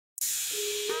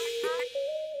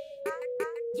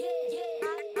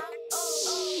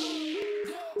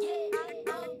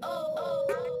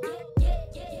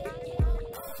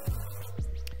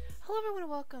everyone,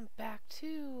 and welcome back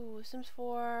to Sims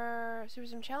 4 Super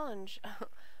Sim Challenge.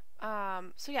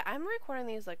 So yeah, I'm recording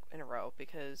these like in a row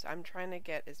because I'm trying to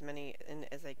get as many in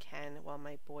as I can while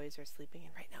my boys are sleeping.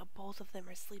 And right now, both of them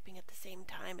are sleeping at the same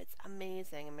time. It's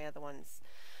amazing. And my other one's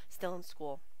still in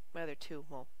school. My other two,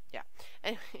 well, yeah.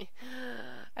 Anyway,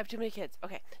 I have too many kids.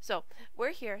 Okay, so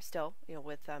we're here still,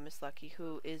 with Miss Lucky,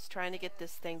 who is trying to get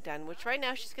this thing done. Which right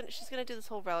now she's gonna do this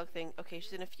whole relic thing. Okay,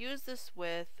 she's gonna fuse this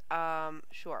with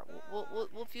sure,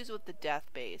 we'll fuse it with the death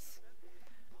base.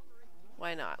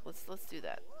 Why not? Let's do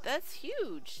that. That's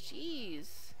huge.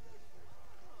 Jeez.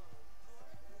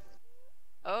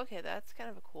 Okay, that's kind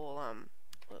of a cool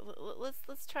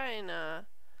let's try and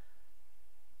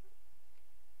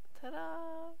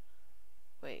ta-da.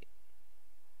 Wait.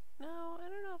 No, I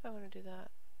don't know if I want to do that.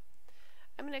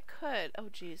 I mean, I could. Oh,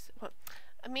 jeez.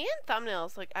 Me and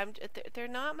thumbnails, like they're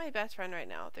not my best friend right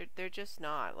now. They're just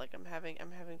not. Like I'm having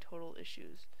total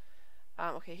issues.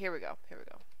 Okay, here we go. Okay,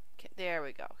 there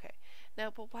we go. Okay.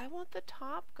 Now, but why won't the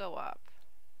top go up?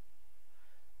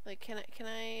 Like, can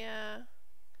I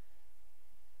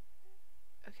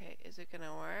okay, is it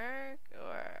gonna work?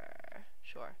 Or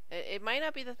sure. It might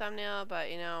not be the thumbnail, but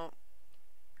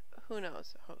who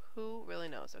knows? Who really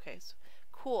knows? Okay, so,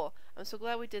 cool. I'm so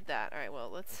glad we did that. All right, well,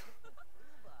 let's.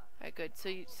 All right, good. So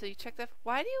you check that.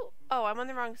 Why do you? Oh, I'm on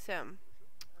the wrong sim.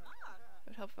 It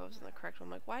would help if I was on the correct one.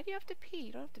 I'm like, why do you have to pee?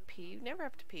 You don't have to pee. You never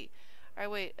have to pee. All right,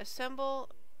 wait. Assemble.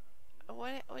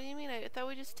 What do you mean? I thought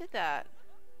we just did that.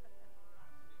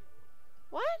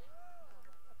 What?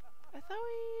 I thought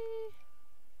we.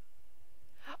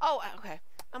 Oh, okay.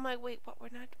 I'm like, wait, what? We're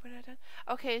not done.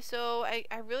 Okay, so I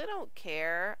really don't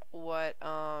care what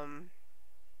because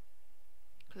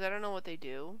I don't know what they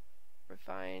do.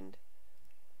 Refined.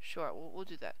 Sure, we'll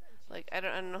do that. Like I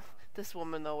don't know this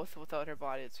woman though without her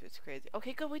body. It's crazy.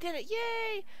 Okay, good, we did it!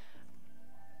 Yay!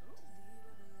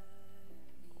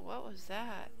 What was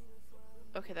that?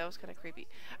 Okay, that was kind of creepy.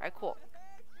 All right, cool.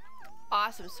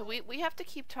 Awesome. So we have to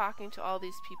keep talking to all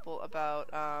these people about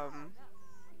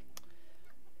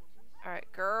Alright,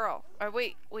 girl.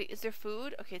 Alright, wait, is there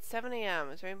food? Okay, it's 7 a.m.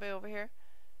 Is there anybody over here?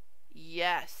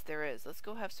 Yes, there is. Let's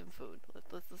go have some food.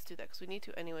 Let's do that, because we need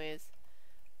to anyways.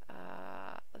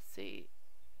 Let's see.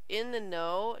 In the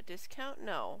know? Discount?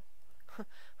 No.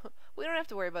 We don't have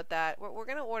to worry about that. We're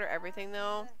going to order everything,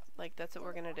 though. Like, that's what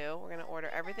we're going to do. We're going to order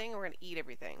everything, and we're going to eat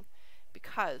everything.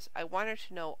 Because I want her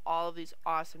to know all of these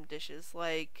awesome dishes,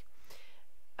 like,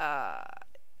 arepa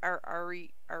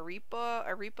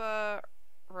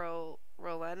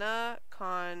Rolena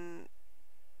con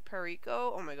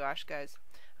Perico. Oh my gosh, guys.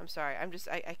 I'm sorry. I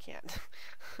can't.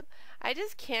 I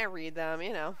just can't read them,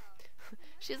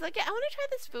 She's like, yeah, I want to try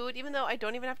this food, even though I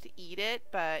don't even have to eat it,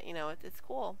 but, it's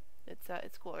cool.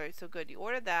 It's cool. Alright, so good. You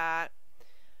order that.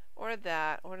 Order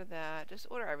that. Just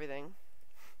order everything.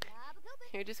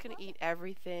 You're just gonna eat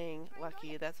everything,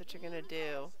 Lucky. That's what you're gonna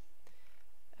do.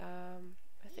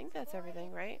 I think that's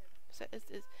everything, right?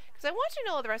 Because I want you to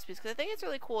know all the recipes, because I think it's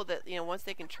really cool that, once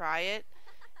they can try it,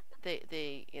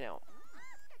 they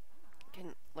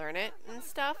can learn it and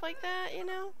stuff like that,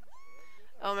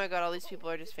 Oh my god, all these people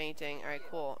are just fainting. Alright,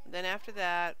 cool. Then after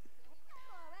that...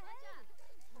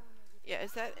 Yeah,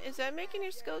 is that making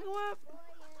your skill go up?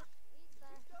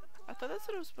 I thought that's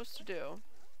what it was supposed to do.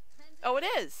 Oh, it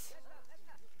is!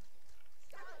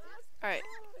 Alright.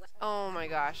 Oh my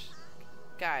gosh.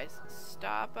 Guys,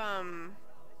 stop,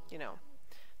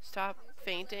 stop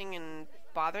fainting and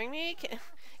bothering me.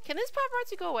 Can this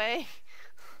paparazzi go away?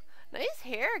 Nice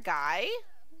hair, guy.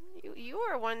 You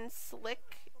are one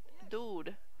slick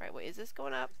dude. Right, wait, is this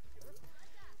going up?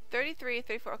 33,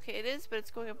 34. Okay, it is, but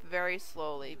it's going up very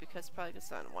slowly because probably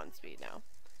it's on 1 speed now.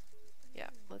 Yeah,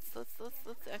 let's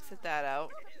exit that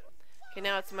out. Okay,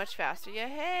 now it's much faster. Yeah,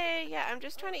 hey, yeah, I'm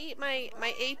just trying to eat my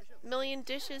 8 million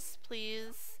dishes,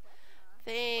 please.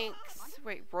 Thanks.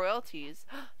 Wait, royalties.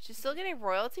 She's still getting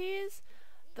royalties?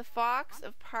 The Fox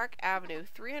of Park Avenue,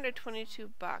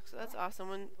 $322. That's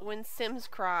awesome. When Sims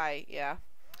Cry. Yeah.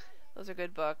 Those are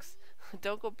good books.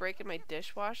 Don't go breaking my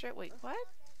dishwasher. Wait, what?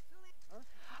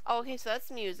 Oh, okay, so that's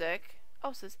music.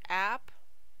 Oh, so it's app,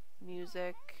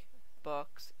 music,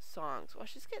 books, songs. Well,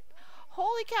 she's getting...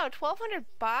 Holy cow,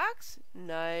 $1,200?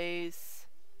 Nice.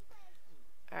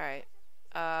 Alright.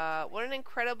 What an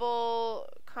incredible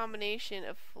combination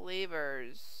of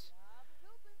flavors.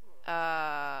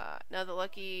 Now that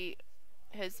Lucky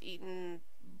has eaten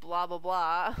blah blah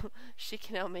blah, she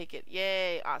can now make it.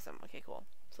 Yay! Awesome. Okay, cool.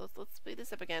 So let's speed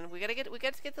this up again. We got to get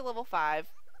to level 5.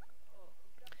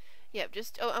 Yep.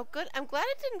 Just oh good. I'm glad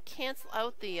it didn't cancel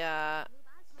out the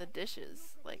the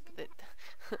dishes. Like, that.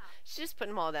 She's just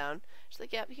putting them all down. She's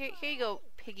like, yeah, here you go,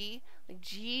 piggy. Like,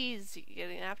 jeez, you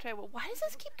getting an appetite. Well, why does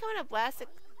this keep coming up? Last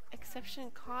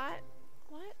exception caught?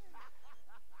 What?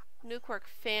 New quirk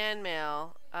fan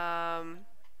mail. Alright,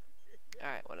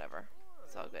 whatever.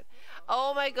 It's all good.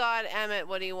 Oh my god, Emmett,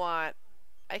 what do you want?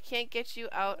 I can't get you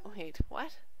out. Wait,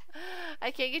 what?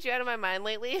 I can't get you out of my mind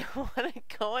lately. I want to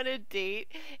go on a date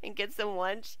and get some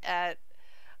lunch at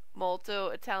Molto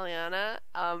Italiana.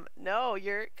 No,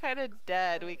 you're kind of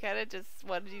dead. We kind of just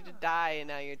wanted you to die, and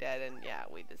now you're dead. And yeah,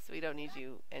 we don't need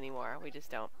you anymore. We just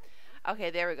don't.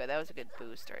 Okay, there we go. That was a good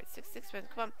boost. All right, 6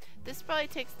 minutes. Come on. This probably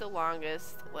takes the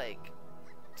longest, like,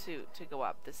 to go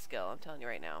up this skill. I'm telling you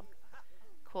right now.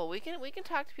 Cool. We can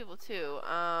talk to people too.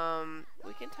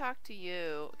 We can talk to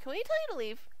you. Can we tell you to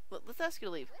leave? Let's ask you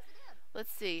to leave.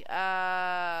 Let's see.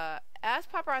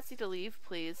 Ask paparazzi to leave,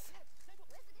 please.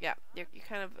 Yeah, you're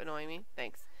kind of annoying me.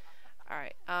 Thanks. All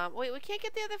right. Wait, we can't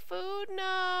get the other food.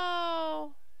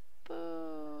 No.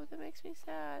 Boo. That makes me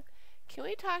sad. Can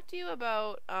we talk to you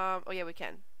about? Oh yeah, we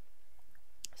can.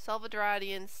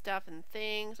 Salvadorian stuff and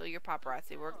things. Oh, you're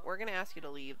paparazzi. We're gonna ask you to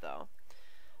leave though.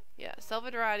 Yeah,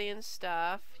 Salvadorian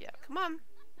stuff. Yeah, come on.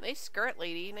 Nice skirt,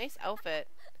 lady. Nice outfit.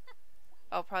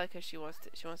 Oh, probably because she wants to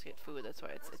get food. That's why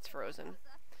it's frozen.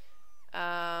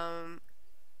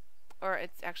 Or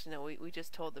it's actually no. We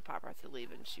just told the paparazzi to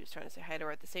leave, and she was trying to say hi to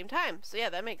her at the same time. So yeah,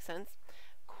 that makes sense.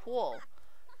 Cool.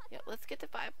 Yeah, let's get to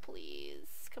 5,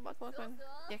 please. Come on.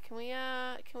 Yeah, can we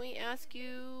ask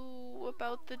you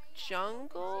about the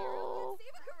jungle?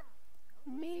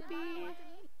 Maybe.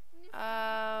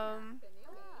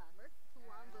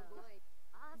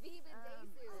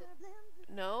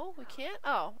 No, we can't?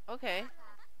 Oh, okay.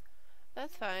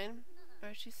 That's fine.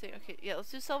 Alright, she's saying, okay, yeah,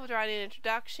 let's do Salvadorian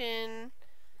introduction.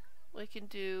 We can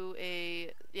do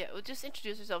a, yeah, we'll just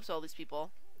introduce ourselves to all these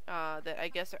people. That I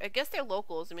guess they're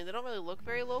locals. I mean, they don't really look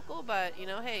very local, but, you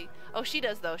know, hey. Oh, she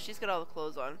does, though. She's got all the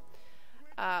clothes on.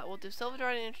 We'll do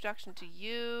Salvadorian introduction to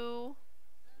you.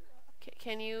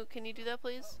 Can you do that,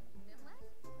 please?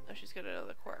 Oh, she's got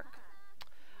another quirk.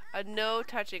 A no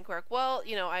touching quirk. Well,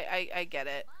 you know, I get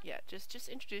it. Yeah, just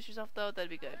introduce yourself though. That'd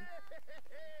be good.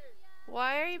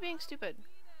 Why are you being stupid?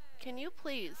 Can you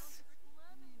please?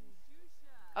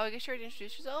 Oh, I guess you already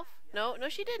introduced yourself? No,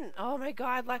 she didn't. Oh my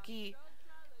god, Lucky.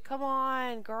 Come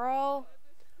on, girl.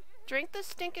 Drink the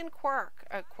stinking quirk.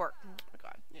 Quirk. Oh my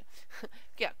god. Yeah.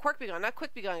 Yeah, quirk be gone. Not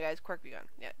quick be gone, guys. Quirk be gone.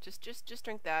 Yeah, just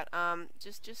drink that.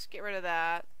 Just get rid of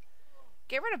that.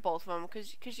 Get rid of both of them,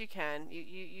 cause you can.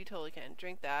 You totally can.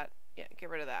 Drink that. Yeah, get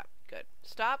rid of that. Good.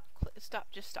 Stop.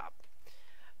 Just stop.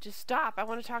 Just stop. I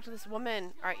want to talk to this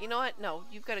woman. All right. You know what? No,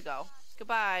 you've got to go.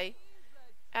 Goodbye.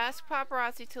 Ask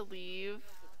paparazzi to leave,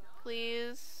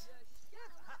 please.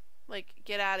 Like,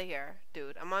 get out of here,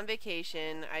 dude. I'm on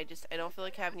vacation. I don't feel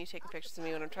like having you taking pictures of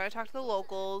me when I'm trying to talk to the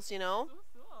locals. You know.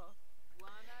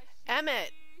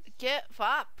 Emmett, get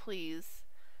up, please.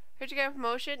 Heard you got a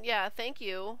promotion? Yeah. Thank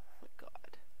you.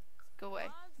 Go away.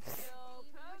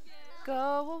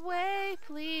 Go away,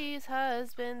 please,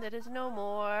 husband. That is no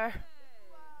more.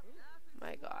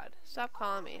 My god. Stop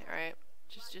calling me, alright?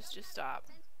 Just stop.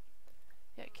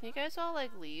 Yeah, can you guys all,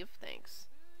 like, leave? Thanks.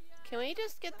 Can we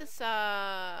just get this,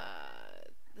 the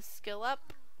skill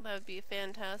up? That would be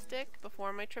fantastic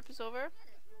before my trip is over.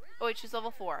 Oh, wait, she's level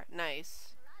 4.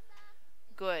 Nice.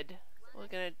 Good. We're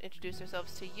gonna introduce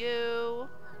ourselves to you.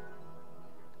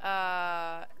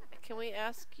 Can we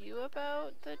ask you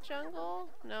about the jungle?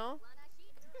 No?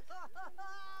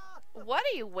 What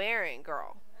are you wearing,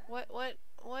 girl? What?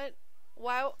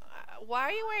 Why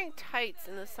are you wearing tights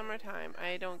in the summertime?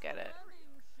 I don't get it.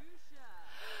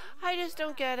 I just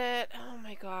don't get it. Oh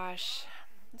my gosh.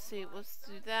 Let's see, let's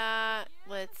do that.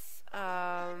 Let's,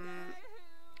 I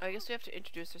guess we have to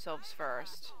introduce ourselves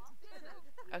first.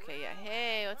 Okay, yeah.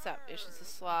 Hey, what's up? It's just a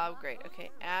slob. Great. Okay,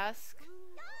 ask.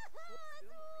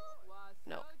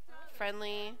 No.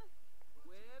 Friendly.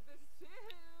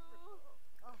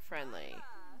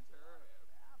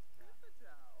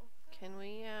 Can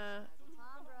we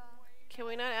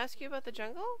not ask you about the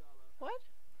jungle? What?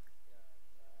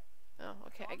 Oh,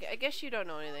 okay. I guess you don't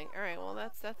know anything. Alright, well,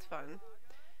 that's fun.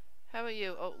 How about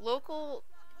you? Oh, local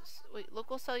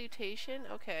salutation?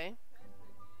 Okay.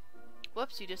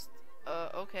 Whoops, you just,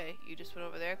 okay. You just went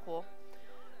over there. Cool.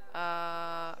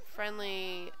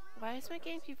 Friendly. Why does my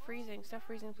game keep freezing? Stop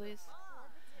freezing, please.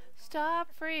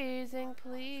 Stop freezing,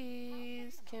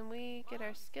 please. Can we get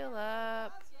our skill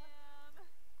up?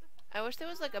 I wish there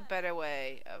was like a better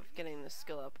way of getting the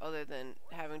skill up other than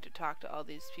having to talk to all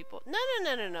these people.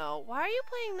 No. Why are you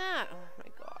playing that? Oh my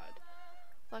god.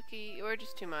 Lucky, you're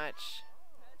just too much.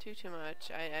 Too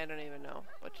much. I don't even know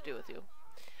what to do with you.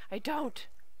 I don't!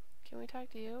 Can we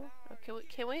talk to you? Oh,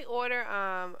 can we order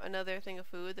another thing of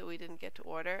food that we didn't get to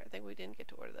order? I think we didn't get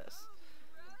to order this.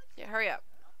 Yeah, hurry up.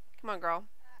 Come on, girl.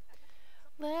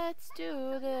 Let's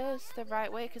do this the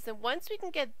right way, because then once we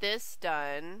can get this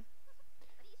done,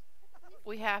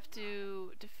 we have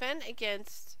to defend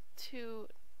against 2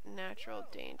 natural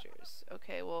dangers.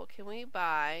 Okay, well, can we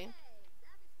buy...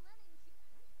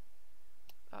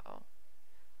 Uh-oh.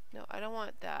 No, I don't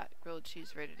want that grilled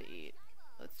cheese ready to eat.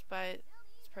 Let's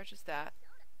purchase that.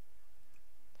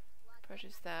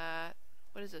 Purchase that.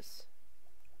 What is this?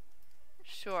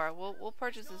 Sure, we'll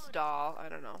purchase this doll. I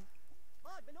don't know.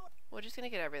 We're just gonna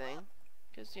get everything.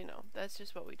 Because, you know, that's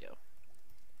just what we do.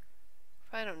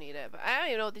 Probably don't need it, but I don't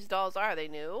even know what these dolls are. Are they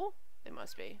new? They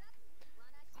must be.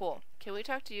 Cool. Can we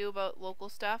talk to you about local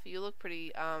stuff? You look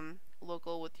pretty,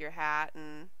 local with your hat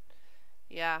and...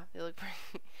 Yeah, you look pretty...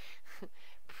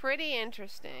 pretty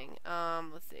interesting.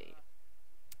 Let's see.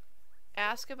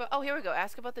 Ask about... Oh, here we go.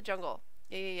 Ask about the jungle.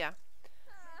 Yeah.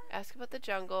 Ask about the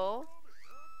jungle.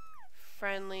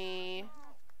 Friendly.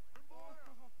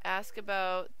 Ask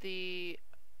about the...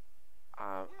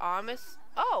 Amish...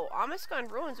 Oh, Amish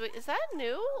Ruins. Wait, is that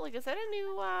new? Like, is that a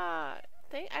new,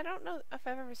 thing? I don't know if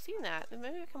I've ever seen that.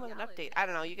 Maybe we come with an update. I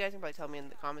don't know. You guys can probably tell me in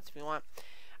the comments if you want.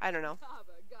 I don't know.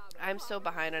 I'm so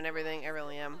behind on everything. I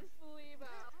really am.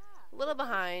 A little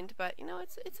behind, but, you know,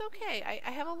 it's okay.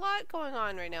 I have a lot going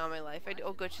on right now in my life.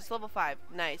 Oh, good. She's level 5.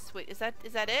 Nice. Wait, is that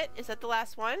it? Is that the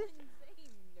last one?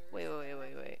 Wait.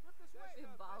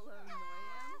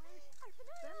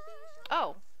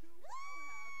 Oh.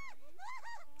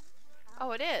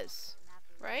 Oh, it is.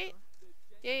 Right?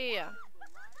 Yeah.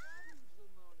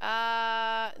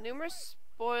 Numerous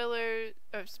spoilers.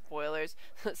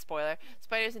 Spoiler.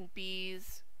 Spiders and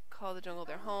bees call the jungle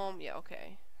their home. Yeah,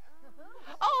 okay.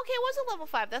 Oh, okay, it was a level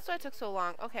 5. That's why it took so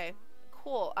long. Okay,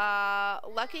 cool.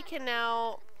 Lucky can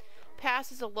now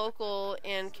pass as a local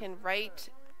and can write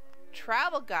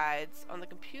travel guides on the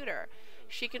computer.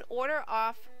 She can order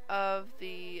off of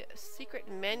the secret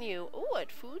menu. Ooh,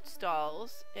 at food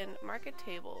stalls and market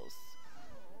tables.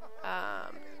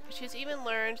 She's even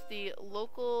learned the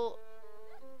local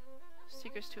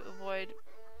secrets to avoid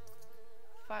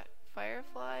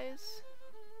fireflies.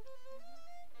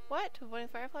 What? Avoiding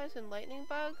fireflies and lightning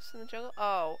bugs in the jungle?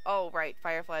 Oh, right.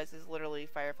 Fireflies is literally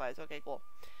fireflies. Okay, cool.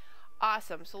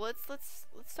 Awesome. So let's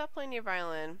stop playing your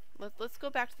violin. Let's go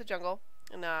back to the jungle,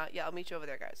 and yeah, I'll meet you over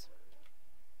there, guys.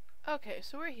 Okay,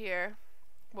 so we're here.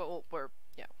 Well, we're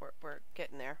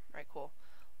getting there. All right, cool.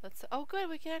 Oh, good.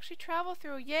 We can actually travel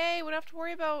through. Yay! We don't have to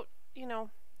worry about, you know,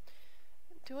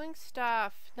 doing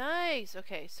stuff. Nice.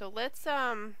 Okay, so let's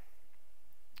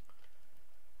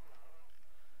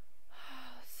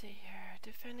see here.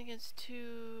 Defend against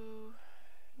 2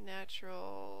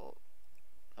 natural...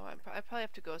 Oh, I probably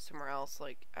have to go somewhere else,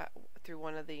 like through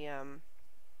one of the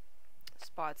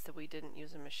spots that we didn't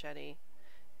use a machete,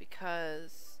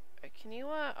 because can you?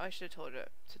 Oh, I should have told her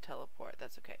to teleport.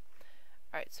 That's okay.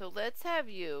 All right, so let's have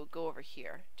you go over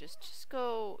here. Just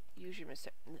go use your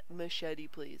machete,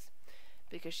 please,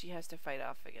 because she has to fight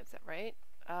off against that, right?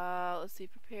 Let's see.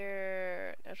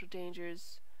 Prepare natural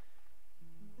dangers.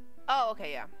 Oh,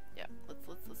 okay, yeah.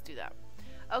 Let's do that.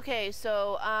 Okay,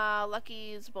 so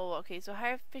Lucky's bowl. Okay, so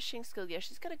higher fishing skill. Yeah,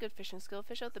 she's got a good fishing skill.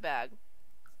 Fish out the bag.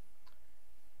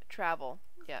 Travel.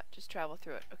 Yeah, just travel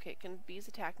through it. Okay, can bees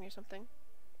attack me or something?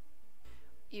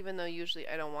 Even though usually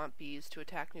I don't want bees to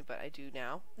attack me, but I do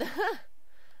now.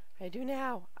 I do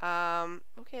now.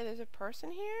 Okay, there's a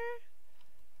person here.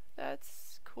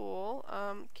 That's cool.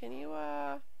 Can you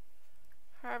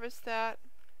harvest that?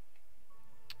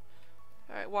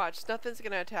 Alright, watch. Nothing's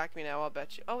gonna attack me now, I'll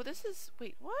bet you. Oh, this is...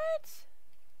 Wait, what?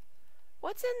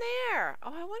 What's in there?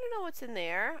 Oh, I want to know what's in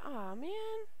there. Oh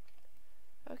man.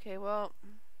 Okay, well...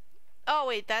 Oh,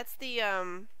 wait, that's the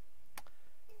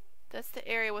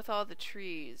area with all the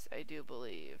trees, I do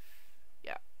believe.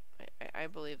 Yeah, I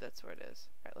believe that's where it is.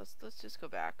 Alright, let's just go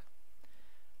back.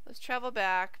 Let's travel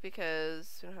back,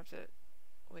 because we don't have to...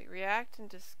 Wait, react and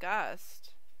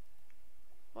disgust.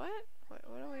 What? What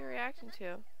are we reacting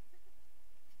to?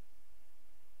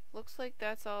 Looks like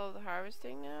that's all of the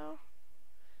harvesting now.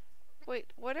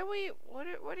 Wait, what are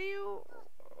you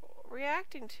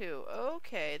reacting to?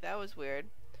 Okay, that was weird.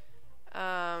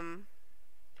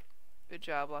 Good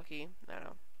job, Lucky. I don't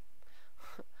know.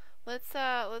 let's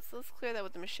clear that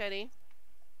with the machete,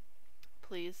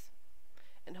 please,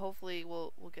 and hopefully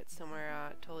we'll get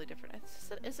somewhere totally different.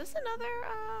 Is this another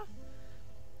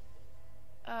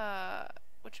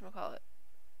whatchamacallit?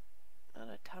 Not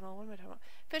a tunnel. What am I talking about?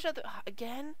 Fish out the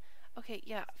again? Okay,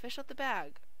 yeah, fish out the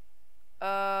bag.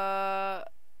 So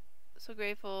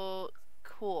grateful.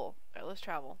 Cool. Alright, let's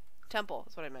travel. Temple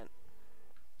is what I meant.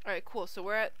 Alright, cool. So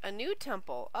we're at a new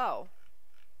temple. Oh.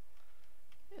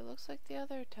 It looks like the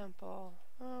other temple.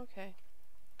 Oh, okay.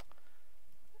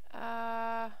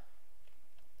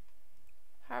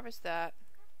 Harvest that.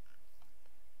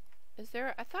 Is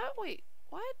there... I thought... Wait.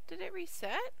 What? Did it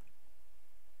reset?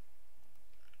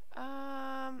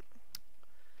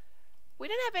 We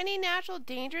didn't have any natural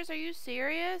dangers. Are you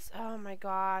serious? Oh my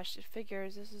gosh. It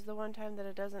figures. This is the one time that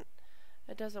it doesn't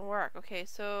work. Okay,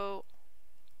 so...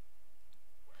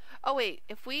 Oh wait.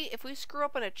 If we screw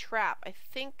up on a trap, I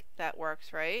think that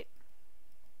works, right?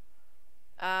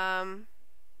 Let's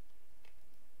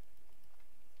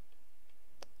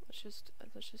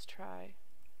just try.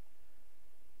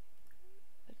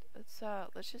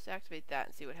 Let's just activate that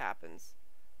and see what happens.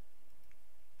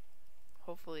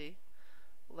 Hopefully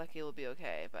Lucky will be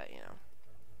okay, but you know,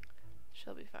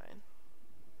 she'll be fine.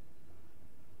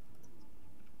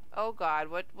 Oh god,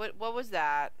 what was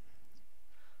that?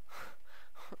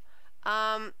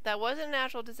 That wasn't a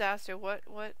natural disaster. What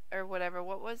or whatever.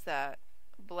 What was that?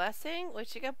 Blessing? Wait,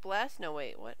 she got blessed? No,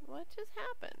 wait. What just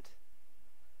happened?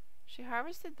 She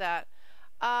harvested that.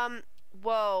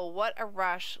 Whoa, what a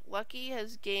rush. Lucky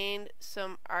has gained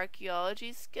some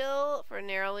archaeology skill for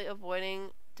narrowly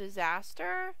avoiding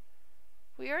disaster.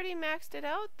 We already maxed it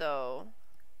out though.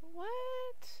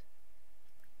 What?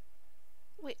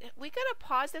 Wait, we got a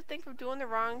positive thing from doing the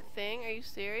wrong thing? Are you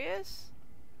serious?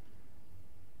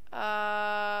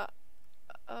 Okay,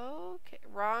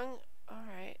 wrong.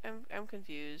 Alright, I'm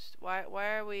confused. Why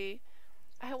are we...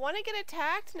 I want to get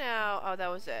attacked now. Oh, that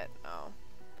was it. Oh.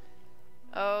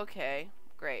 Okay,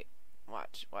 great.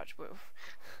 Watch.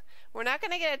 We're not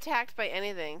gonna get attacked by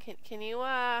anything. Can you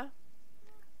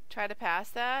try to pass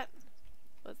that?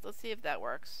 Let's see if that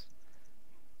works.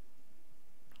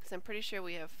 Cause I'm pretty sure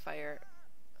we have fire.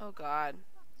 Oh god.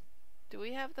 Do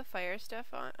we have the fire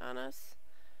stuff on us?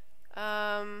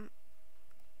 Go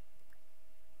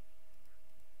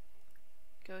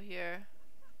here.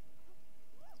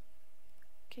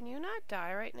 Can you not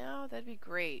die right now? That'd be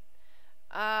great.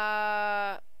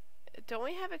 Don't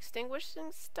we have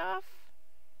extinguishing stuff?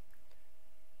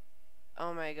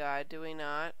 Oh my god, do we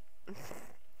not?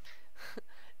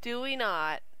 Do we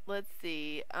not? Let's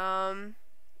see.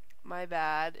 My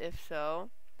bad, if so.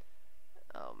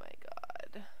 Oh my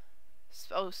god.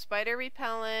 Oh, spider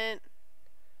repellent.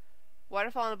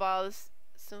 Waterfall in a bottle.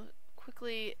 So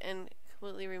quickly and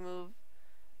completely remove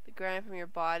the grime from your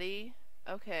body.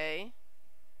 Okay.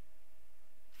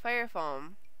 Fire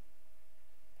foam.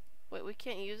 Wait, we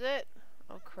can't use it?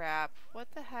 Oh crap.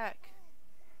 What the heck?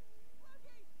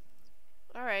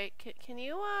 Alright, can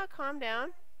you calm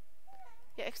down?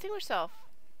 Yeah, extinguish self.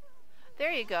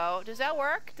 There you go. Does that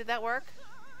work? Did that work?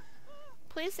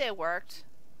 Please say it worked.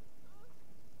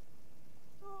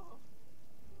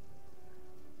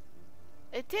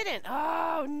 It didn't.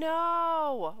 Oh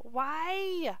no.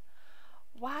 Why?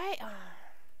 Why?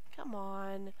 Come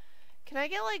on. Can I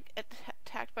get like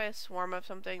attacked by a swarm of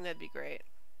something? That'd be great.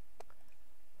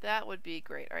 That would be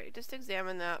great. Alright, just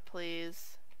examine that,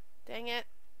 please. Dang it.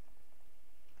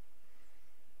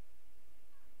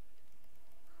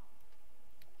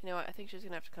 You know what? I think she's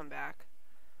gonna have to come back.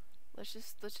 Let's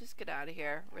just get out of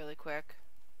here really quick.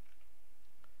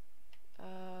 Is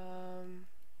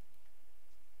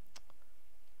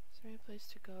there any place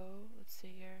to go? Let's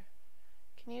see here.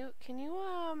 Can you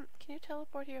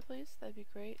teleport here, please? That'd be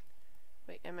great.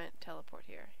 Wait, I meant teleport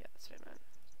here. Yeah, that's what I meant.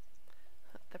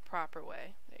 The proper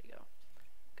way. There you go.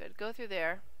 Good. Go through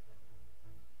there.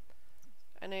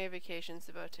 I know your vacation's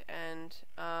about to end.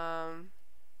 Oh,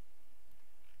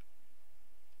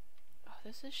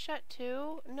 this is shut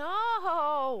too? No!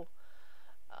 Oh,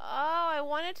 I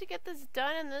wanted to get this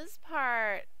done in this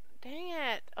part. Dang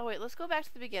it. Oh wait, let's go back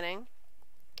to the beginning.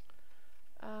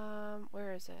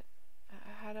 Where is it?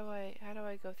 How do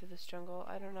I go through this jungle?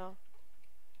 I don't know.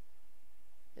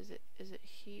 Is it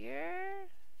here?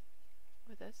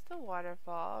 Wait, that's the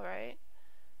waterfall, right?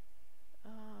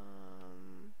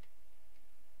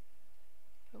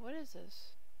 What is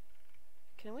this?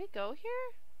 Can we go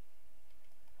here?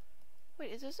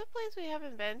 Wait, is this a place we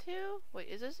haven't been to? Wait,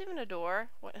 is this even a door?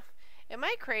 What? Am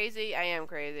I crazy? I am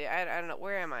crazy. I don't know.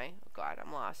 Where am I? Oh god,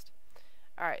 I'm lost.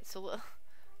 Alright, so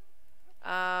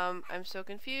I'm so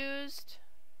confused.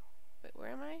 Wait, where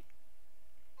am I?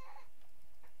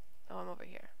 Oh, I'm over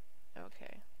here.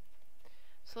 Okay.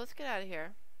 So let's get out of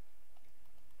here.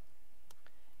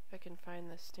 If I can find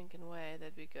the stinking way,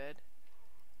 that'd be good.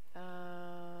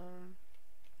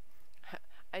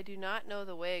 I do not know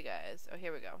the way, guys. Oh,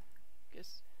 here we go.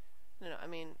 Just, no, I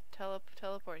mean,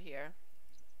 teleport here.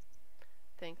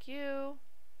 Thank you.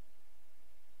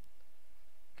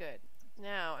 Good.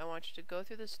 Now I want you to go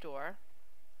through this door.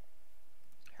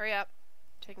 Hurry up.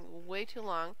 Taking way too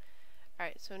long.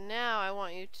 Alright, so now I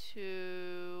want you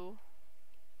to...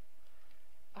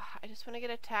 I just want to get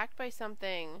attacked by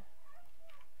something.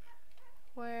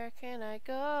 Where can I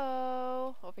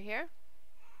go? Over here?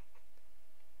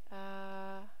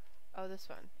 Oh, this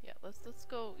one. Yeah, let's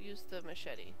go use the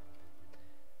machete.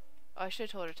 Oh, I should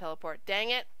have told her to teleport. Dang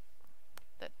it!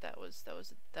 That was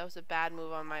a bad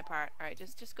move on my part. All right,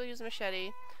 just go use the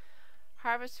machete.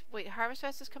 Harvest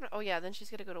Fest is coming. Oh yeah, then she's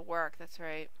gonna go to work. That's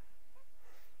right.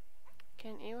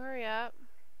 Can you hurry up?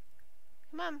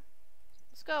 Come on,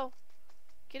 let's go.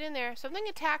 Get in there. Something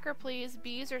attack her, please.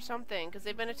 Bees or something, because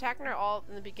they've been attacking her all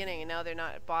in the beginning, and now they're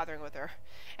not bothering with her,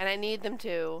 and I need them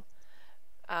to.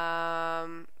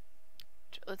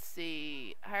 Let's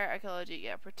see. Higher ecology.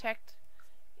 Yeah, protect.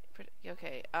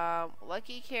 Okay.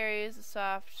 Lucky carries a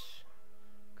soft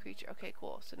creature. Okay,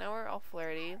 cool. So now we're all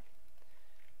flirty.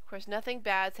 Of course, nothing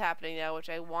bad's happening now, which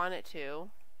I want it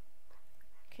to.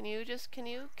 Can you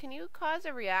cause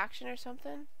a reaction or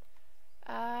something?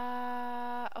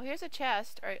 Oh, here's a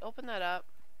chest. All right, open that up.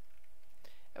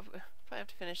 Probably have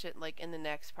to finish it like in the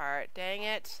next part. Dang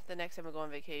it! The next time we go on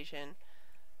vacation,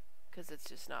 because it's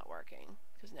just not working.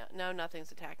 Because now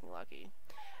nothing's attacking Lucky.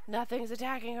 Nothing's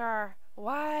attacking her.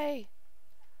 Why?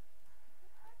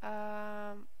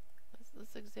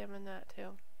 Let's examine that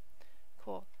too.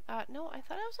 Cool. No, I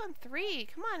thought I was on 3.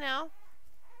 Come on now.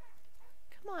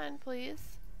 Come on,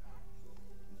 please.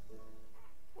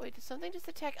 Wait, did something just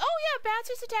attack? Oh yeah, bats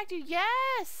just attacked you.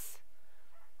 Yes.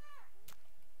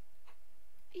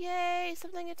 Yay!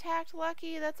 Something attacked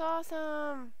Lucky. That's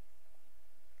awesome.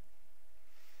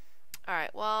 All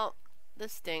right. Well,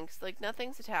 this stinks. Like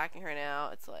nothing's attacking her now.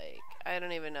 It's like I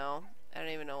don't even know. I don't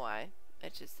even know why.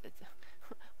 It's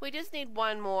we just need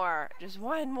one more. Just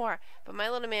one more. But my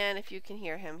little man, if you can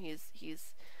hear him, he's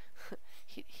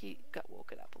he got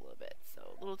woken up a little bit.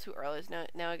 So a little too early. So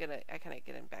now I kind of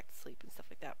get him back to sleep and stuff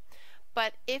like that.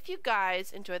 But if you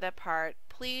guys enjoyed that part,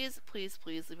 please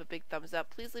leave a big thumbs up.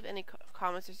 Please leave any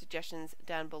comments or suggestions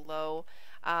down below.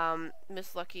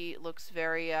 Miss Lucky looks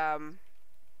very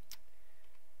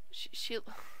she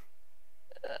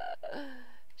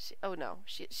oh no,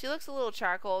 she looks a little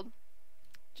charcoaled,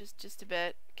 just a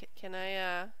bit. Can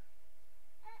I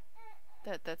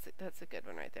that's a good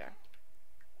one right there.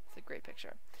 It's a great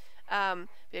picture.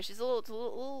 Yeah, she's a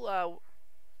little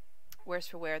worse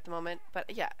for wear at the moment,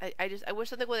 but yeah, I wish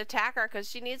something would attack her because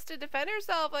she needs to defend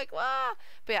herself. Like, wow.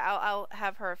 But yeah, I'll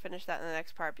have her finish that in the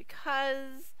next part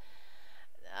because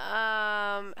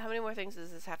how many more things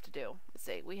does this have to do? Let's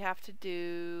see. We have to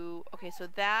do so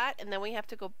that, and then we have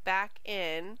to go back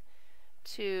in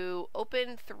to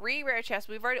open 3 rare chests.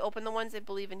 We've already opened the ones I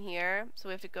believe in here, so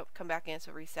we have to come back in,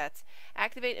 so resets.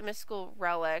 Activate a mystical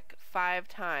relic 5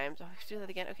 times. Oh, I have to do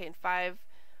that again. Okay, and 5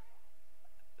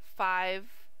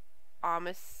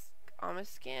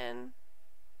 Omascan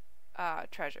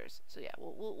treasures. So yeah,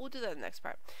 we'll do that in the next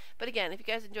part. But again, if you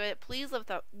guys enjoyed it, please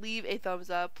leave a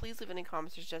thumbs up. Please leave any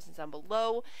comments or suggestions down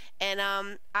below. And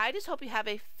I just hope you have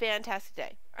a fantastic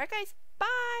day. Alright guys,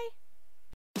 bye!